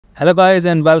Hello guys,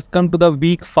 and welcome to the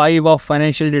week 5 of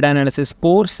financial data analysis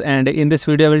course. And in this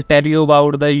video I will tell you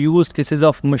about the use cases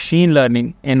of machine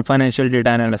learning in financial data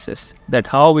analysis, that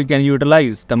how we can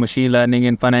utilize the machine learning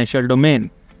in financial domain,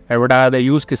 and what are the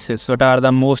use cases, what are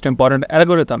the most important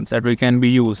algorithms that we can be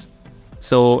used.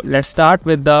 So let's start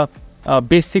with the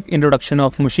basic introduction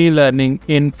of machine learning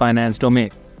in finance domain.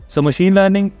 So machine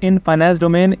learning in finance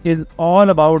domain is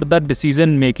all about the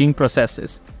decision making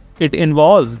processes. It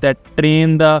involves that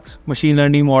train the machine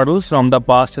learning models from the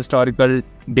past historical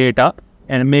data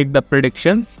and make the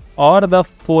prediction or the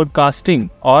forecasting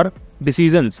or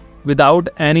decisions without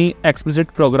any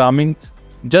explicit programming,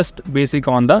 just basic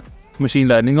on the machine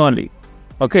learning only.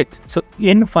 Okay, so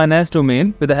in finance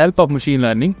domain, with the help of machine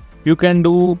learning, you can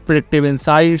do predictive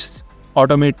insights,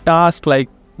 automate tasks like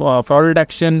fraud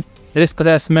detection, risk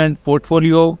assessment,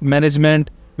 portfolio management.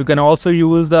 You can also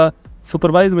use the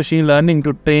supervised machine learning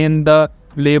to train the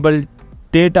labeled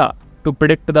data to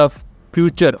predict the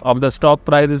future of the stock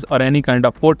prices or any kind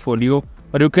of portfolio.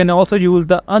 Or you can also use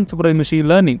the unsupervised machine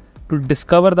learning to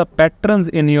discover the patterns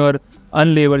in your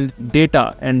unlabeled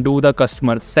data and do the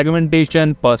customer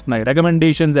segmentation, personalized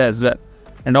recommendations as well.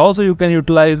 And also you can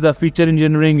utilize the feature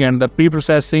engineering and the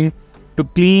pre-processing to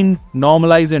clean,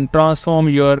 normalize and transform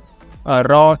your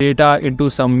raw data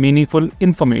into some meaningful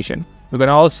information. You can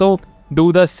also do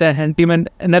the sentiment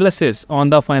analysis on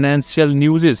the financial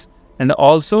news and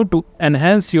also to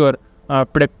enhance your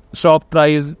stock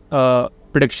price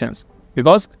predictions,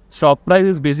 because stock price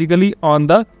is basically on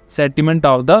the sentiment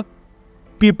of the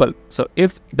people. So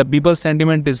if the people's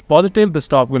sentiment is positive, the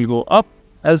stock will go up,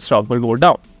 else stock will go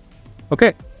down.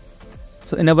 Okay,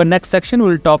 so in our next section we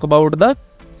will talk about the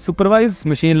supervised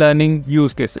machine learning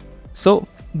use cases. So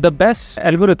the best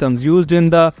algorithms used in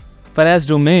the finance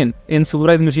domain in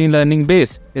supervised machine learning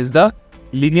base is the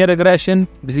linear regression,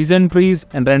 decision trees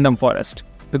and random forest,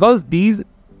 because these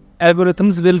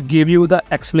algorithms will give you the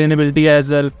explainability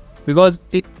as well. Because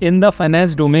in the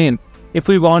finance domain, if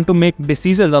we want to make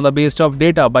decisions on the basis of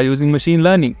data by using machine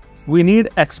learning, we need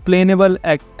explainable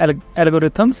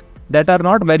algorithms that are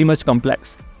not very much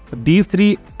complex. These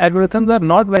three algorithms are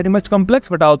not very much complex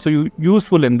but also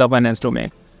useful in the finance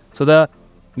domain. So the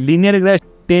linear regression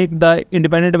take the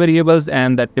independent variables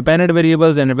and the dependent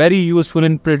variables and very useful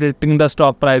in predicting the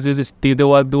stock prices.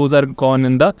 Those are gone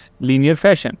in the linear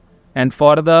fashion. And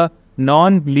for the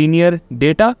non-linear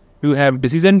data, you have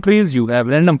decision trees, you have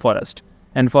random forest.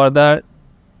 And for the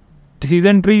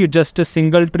decision tree, you just a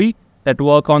single tree that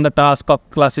work on the task of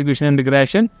classification and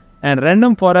regression. And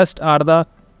random forest are the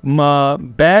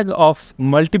bag of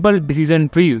multiple decision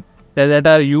trees that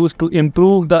are used to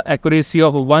improve the accuracy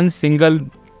of one single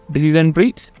decision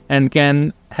tree and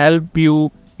can help you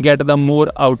get the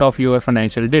more out of your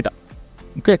financial data.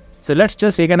 Okay, so let's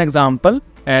just take an example,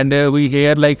 and we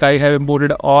here, like, I have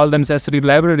imported all the necessary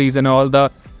libraries and all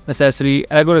the necessary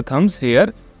algorithms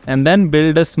here, and then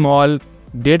build a small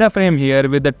data frame here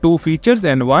with the two features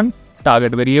and one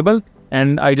target variable.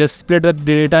 And I just split the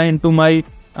data into my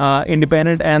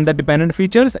independent and the dependent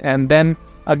features, and then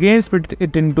again split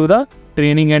it into the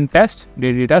training and test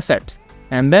data sets.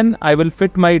 And then I will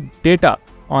fit my data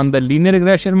on the linear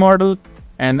regression model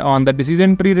and on the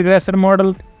decision tree regression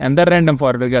model and the random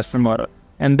forest regression model.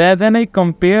 And then I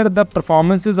compare the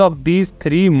performances of these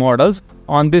three models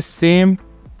on this same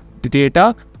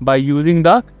data by using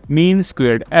the mean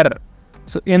squared error.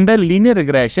 So in the linear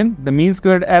regression, the mean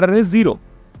squared error is 0.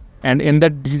 And in the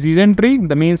decision tree,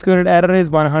 the mean squared error is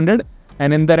 100.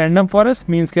 And in the random forest,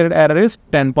 mean squared error is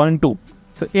 10.2.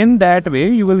 So in that way,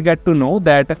 you will get to know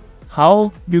that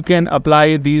how you can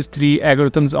apply these three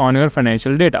algorithms on your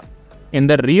financial data. In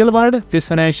the real world, this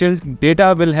financial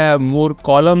data will have more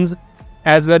columns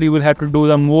as well. You will have to do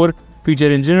the more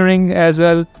feature engineering as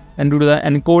well and do the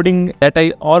encoding that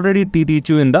I already teach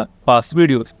you in the past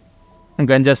videos. You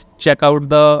can just check out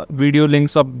the video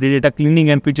links of the data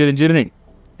cleaning and feature engineering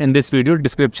in this video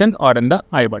description or in the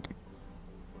I button.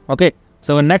 Okay,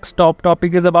 so the next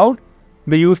topic is about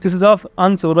the use cases of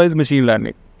unsupervised machine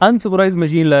learning. Unsupervised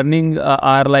machine learning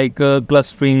are like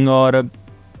clustering or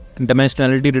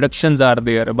dimensionality reductions are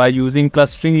there. By using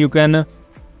clustering, you can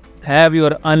have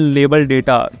your unlabeled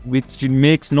data, which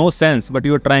makes no sense, but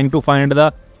you are trying to find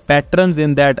the patterns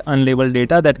in that unlabeled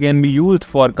data that can be used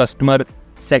for customer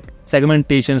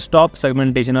segmentation, stock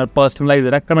segmentation, or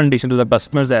personalized recommendation to the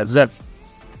customers as well.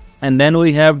 And then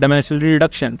we have dimensionality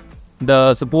reduction.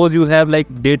 Suppose you have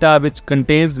like data which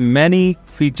contains many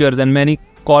features and many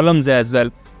columns as well,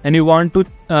 and you want to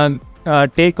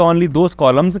take only those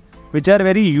columns which are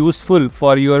very useful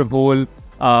for your whole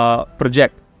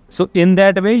project. So in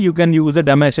that way, you can use the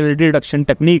dimensionality reduction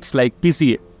techniques like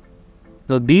PCA.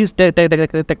 So these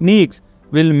techniques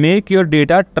will make your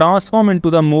data transform into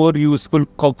the more useful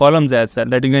columns as well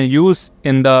that you can use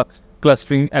in the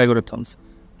clustering algorithms.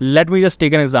 Let me just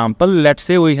take an example. Let's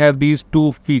say we have these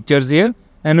two features here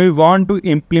and we want to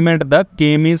implement the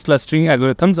k-means clustering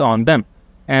algorithms on them.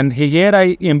 And here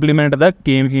I implement the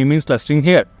k-means clustering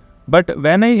here. But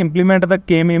when I implement the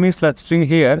k-means clustering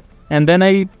here and then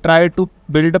I try to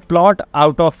build a plot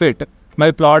out of it, my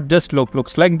plot just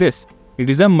looks like this. It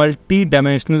is a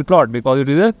multi-dimensional plot because it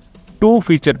is a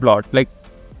two-feature plot, like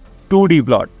 2D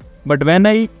plot. But when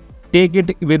I take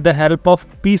it with the help of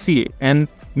PCA and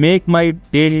make my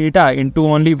data into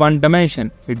only one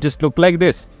dimension, it just looks like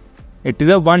this. It is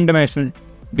a one-dimensional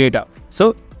data.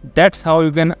 So that's how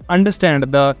you can understand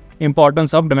the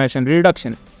importance of dimension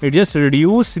reduction. It just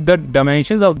reduces the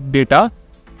dimensions of data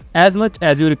as much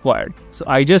as you required. So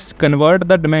I just convert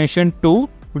the dimension 2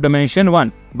 to dimension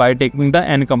 1 by taking the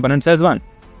n components as 1.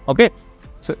 Okay.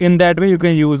 So in that way you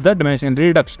can use the dimension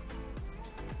reduction.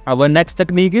 Our next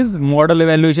technique is model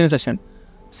evaluation session.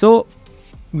 So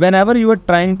whenever you are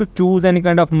trying to choose any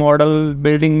kind of model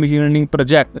building machine learning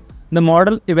project, the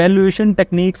model evaluation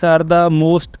techniques are the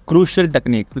most crucial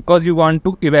technique because you want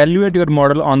to evaluate your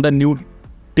model on the new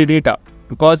data,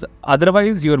 because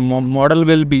otherwise your model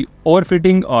will be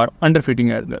overfitting or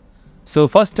underfitting as well. So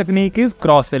first technique is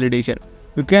cross-validation.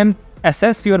 You can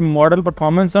assess your model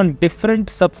performance on different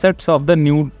subsets of the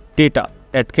new data.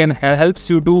 That can helps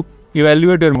you to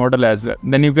evaluate your model as well.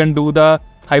 Then you can do the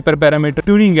hyperparameter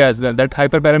tuning as well. That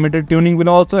hyperparameter tuning will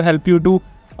also help you to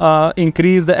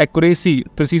increase the accuracy,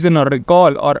 precision or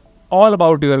recall or all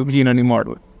about your machine learning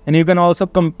model. And you can also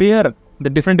compare the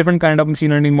different kind of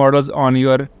machine learning models on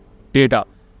your data.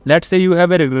 Let's say you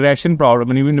have a regression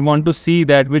problem and you want to see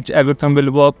that which algorithm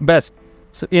will work best.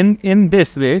 So in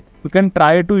this way, you can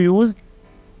try to use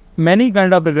many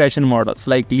kind of regression models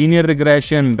like linear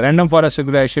regression, random forest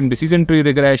regression, decision tree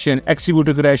regression, attribute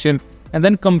regression, and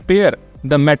then compare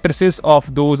the matrices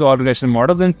of those all regression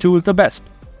models and choose the best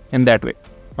in that way.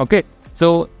 Okay,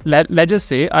 so let's just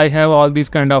say I have all these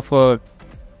kind of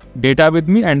data with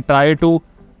me and try to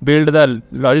build the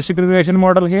logistic regression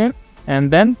model here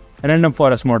and then random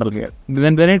forest model here.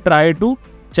 Then I try to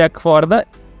check for the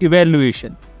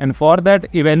evaluation, and for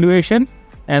that evaluation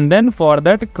and then for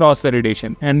that cross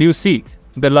validation, and you see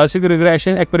the logistic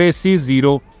regression accuracy is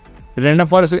 0, random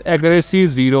forest accuracy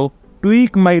is 0.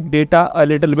 Tweak my data a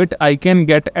little bit, I can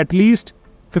get at least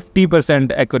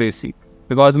 50% accuracy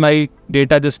because my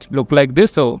data just look like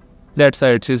this. So that's how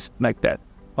it is like that.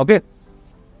 Okay,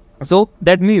 so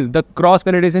that means the cross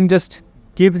validation just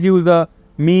gives you the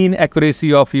mean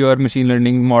accuracy of your machine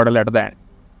learning model at the end.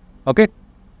 Okay,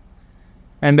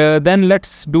 and then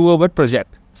let's do our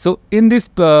project. So in this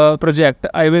project,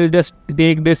 I will just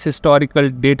take this historical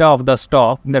data of the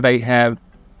stock that I have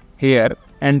here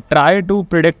and try to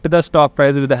predict the stock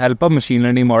price with the help of machine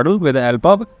learning model with the help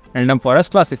of random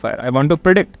forest classifier. I want to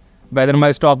predict whether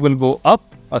my stock will go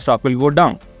up or stock will go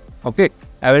down. Okay,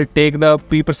 I will take the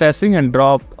pre-processing and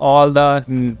drop all the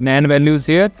NaN values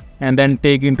here and then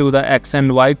take into the X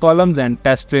and Y columns and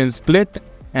test train split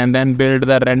and then build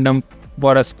the random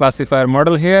forest classifier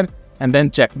model here and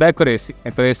then check the accuracy.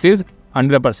 Accuracy is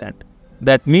 100%.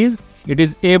 That means it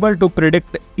is able to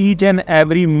predict each and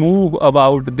every move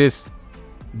about this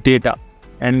data,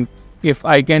 and if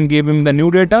I can give him the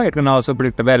new data, it can also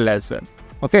predict well as well.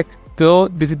 Okay, so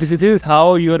this is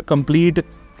how your complete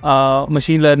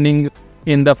machine learning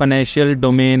in the financial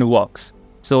domain works.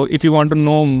 So if you want to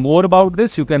know more about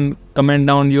this, you can comment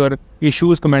down your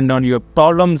issues, comment down your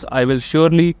problems. I will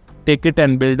surely take it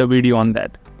and build a video on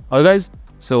that. Alright guys,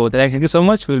 so thank you so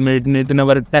much. We'll meet in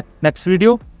our next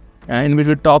video in which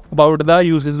we talk about the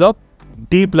uses of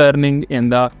deep learning in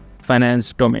the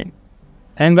finance domain.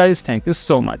 And guys, thank you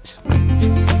so much.